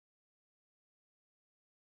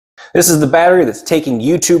This is the battery that's taking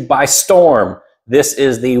YouTube by storm. This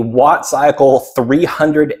is the WattCycle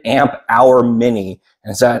 300 amp hour mini.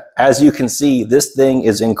 And so, as you can see, this thing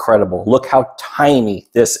is incredible. Look how tiny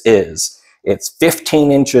this is. It's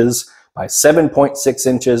 15 inches by 7.6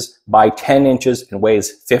 inches by 10 inches and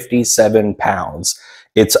weighs 57 pounds.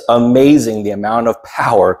 It's amazing the amount of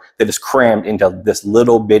power that is crammed into this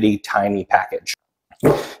little bitty tiny package.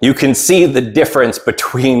 You can see the difference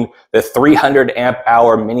between the 300 amp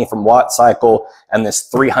hour mini from WattCycle and this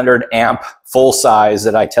 300 amp full size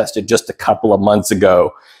that I tested just a couple of months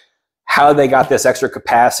ago. How they got this extra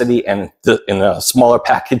capacity and in a smaller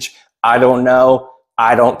package, I don't know.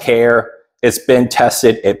 I don't care. It's been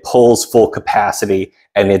tested. It pulls full capacity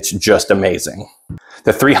and it's just amazing.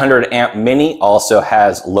 The 300 amp mini also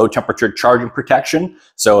has low temperature charging protection.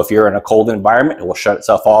 So if you're in a cold environment, it will shut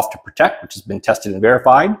itself off to protect, which has been tested and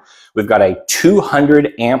verified. We've got a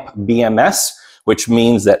 200 amp BMS, which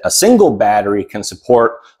means that a single battery can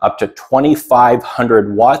support up to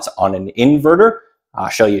 2,500 watts on an inverter. I'll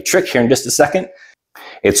show you a trick here in just a second.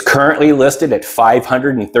 It's currently listed at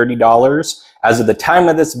 $530. As of the time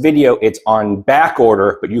of this video, it's on back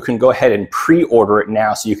order, but you can go ahead and pre-order it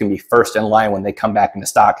now so you can be first in line when they come back into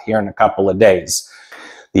stock here in a couple of days.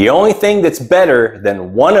 The only thing that's better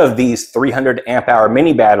than one of these 300 amp hour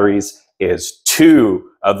mini batteries is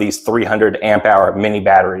two of these 300 amp hour mini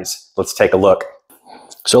batteries. Let's take a look.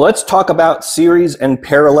 So let's talk about series and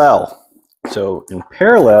parallel. So in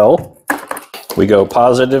parallel, we go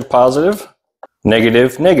positive, positive,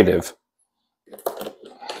 negative, negative.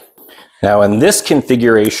 Now in this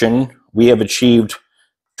configuration, we have achieved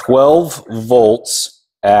 12 volts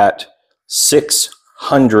at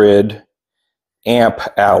 600 amp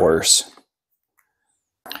hours,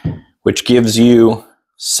 which gives you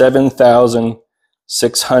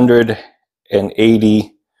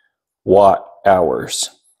 7,680 watt hours.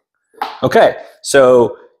 Okay,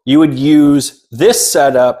 so you would use this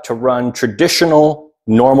setup to run traditional,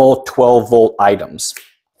 normal 12 volt items.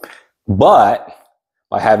 But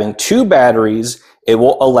by having two batteries, it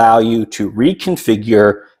will allow you to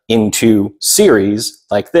reconfigure into series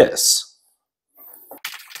like this.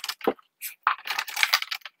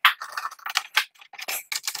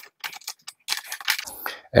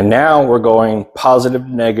 And now we're going positive,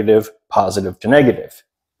 negative, positive to negative.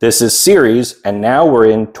 This is series, and now we're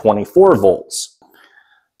in 24 volts.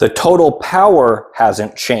 The total power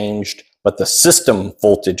hasn't changed, but the system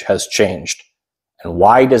voltage has changed. And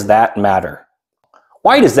why does that matter?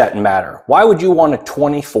 Why does that matter? Why would you want a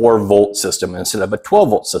 24 volt system instead of a 12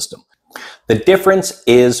 volt system? The difference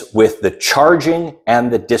is with the charging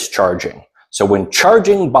and the discharging. So when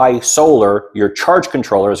charging by solar, your charge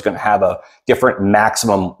controller is going to have a different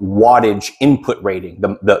maximum wattage input rating,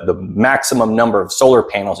 the maximum number of solar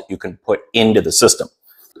panels that you can put into the system.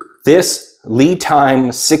 This lead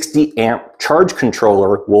time 60 amp charge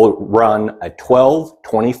controller will run a 12,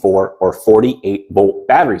 24, or 48 volt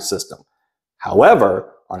battery system.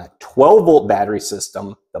 However, on a 12 volt battery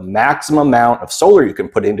system, the maximum amount of solar you can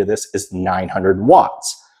put into this is 900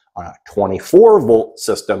 watts. On a 24 volt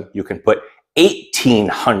system, you can put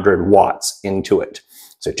 1,800 watts into it.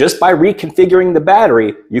 So just by reconfiguring the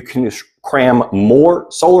battery, you can cram more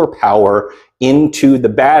solar power into the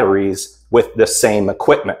batteries with the same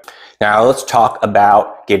equipment. Now let's talk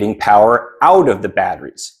about getting power out of the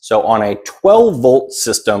batteries. So on a 12 volt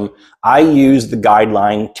system, I use the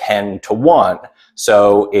guideline 10:1.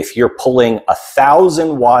 So if you're pulling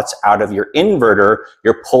 1,000 watts out of your inverter,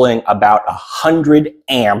 you're pulling about 100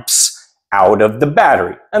 amps out of the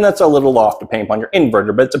battery. And that's a little off depending on your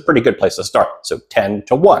inverter, but it's a pretty good place to start. So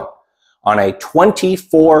 10:1. On a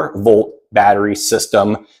 24 volt battery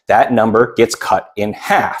system, that number gets cut in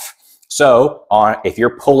half. So if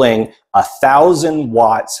you're pulling 1,000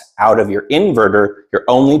 watts out of your inverter, you're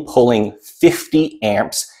only pulling 50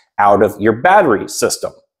 amps out of your battery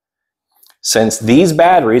system. Since these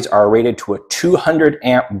batteries are rated to a 200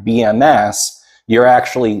 amp BMS, you're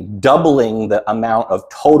actually doubling the amount of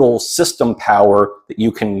total system power that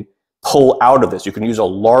you can pull out of this. You can use a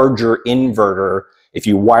larger inverter if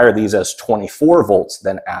you wire these as 24 volts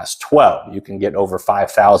than as 12. You can get over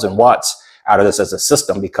 5,000 watts out of this as a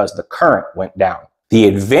system because the current went down. The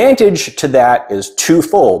advantage to that is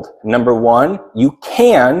twofold. Number one, you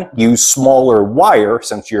can use smaller wire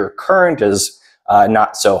since your current is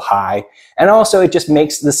not so high. And also it just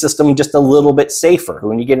makes the system just a little bit safer.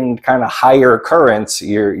 When you get into kind of higher currents,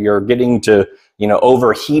 you're getting to,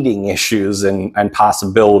 overheating issues and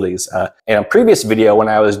possibilities. In a previous video, when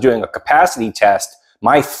I was doing a capacity test,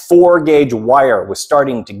 my 4-gauge wire was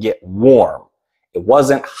starting to get warm. It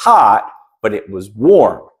wasn't hot, but it was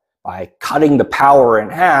warm. by cutting the power in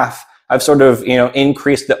half, I've sort of,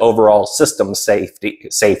 increased the overall system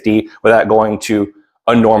safety without going to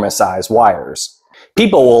enormous size wires.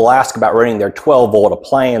 People will ask about running their 12-volt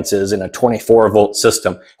appliances in a 24-volt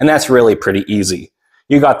system, and that's really pretty easy.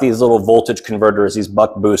 You got these little voltage converters, these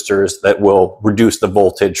buck boosters that will reduce the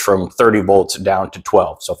voltage from 30 volts down to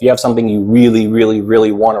 12. So if you have something you really, really,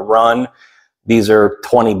 really want to run, these are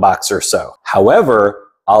 20 bucks or so. However,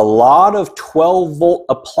 a lot of 12-volt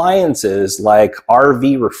appliances like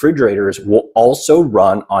RV refrigerators will also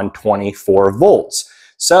run on 24 volts.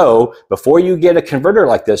 So before you get a converter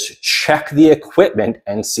like this, check the equipment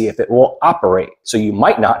and see if it will operate. So you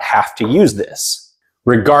might not have to use this.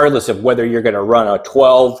 Regardless of whether you're going to run a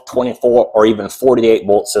 12, 24, or even 48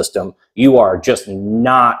 volt system, you are just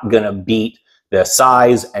not going to beat the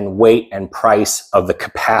size and weight and price of the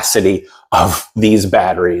capacity of these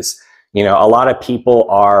batteries. A lot of people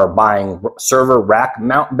are buying server rack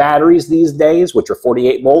mount batteries these days, which are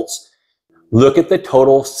 48 volts. Look at the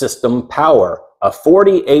total system power. A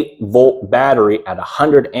 48 volt battery at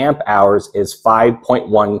 100 amp hours is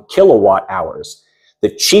 5.1 kilowatt hours. The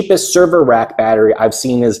cheapest server rack battery I've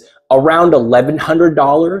seen is around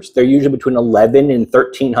 $1,100. They're usually between $1,100 and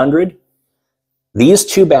 $1,300. These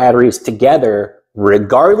two batteries together,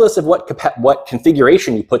 regardless of what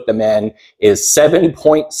configuration you put them in, is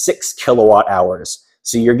 7.6 kilowatt hours.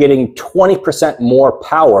 So you're getting 20% more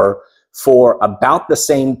power for about the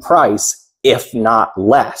same price, if not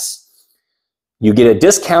less. You get a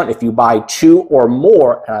discount if you buy two or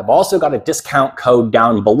more, and I've also got a discount code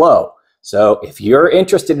down below. So if you're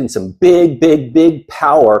interested in some big, big, big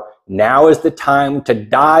power, now is the time to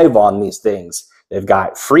dive on these things. They've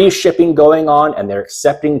got free shipping going on, and they're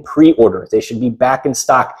accepting pre-orders. They should be back in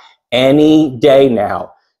stock any day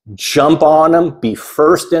now. Jump on them, be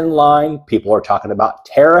first in line. People are talking about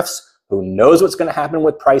tariffs. Who knows what's going to happen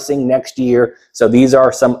with pricing next year? So these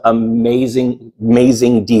are some amazing,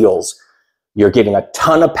 amazing deals. You're getting a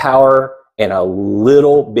ton of power in a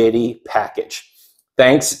little bitty package.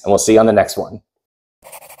 Thanks, and we'll see you on the next one.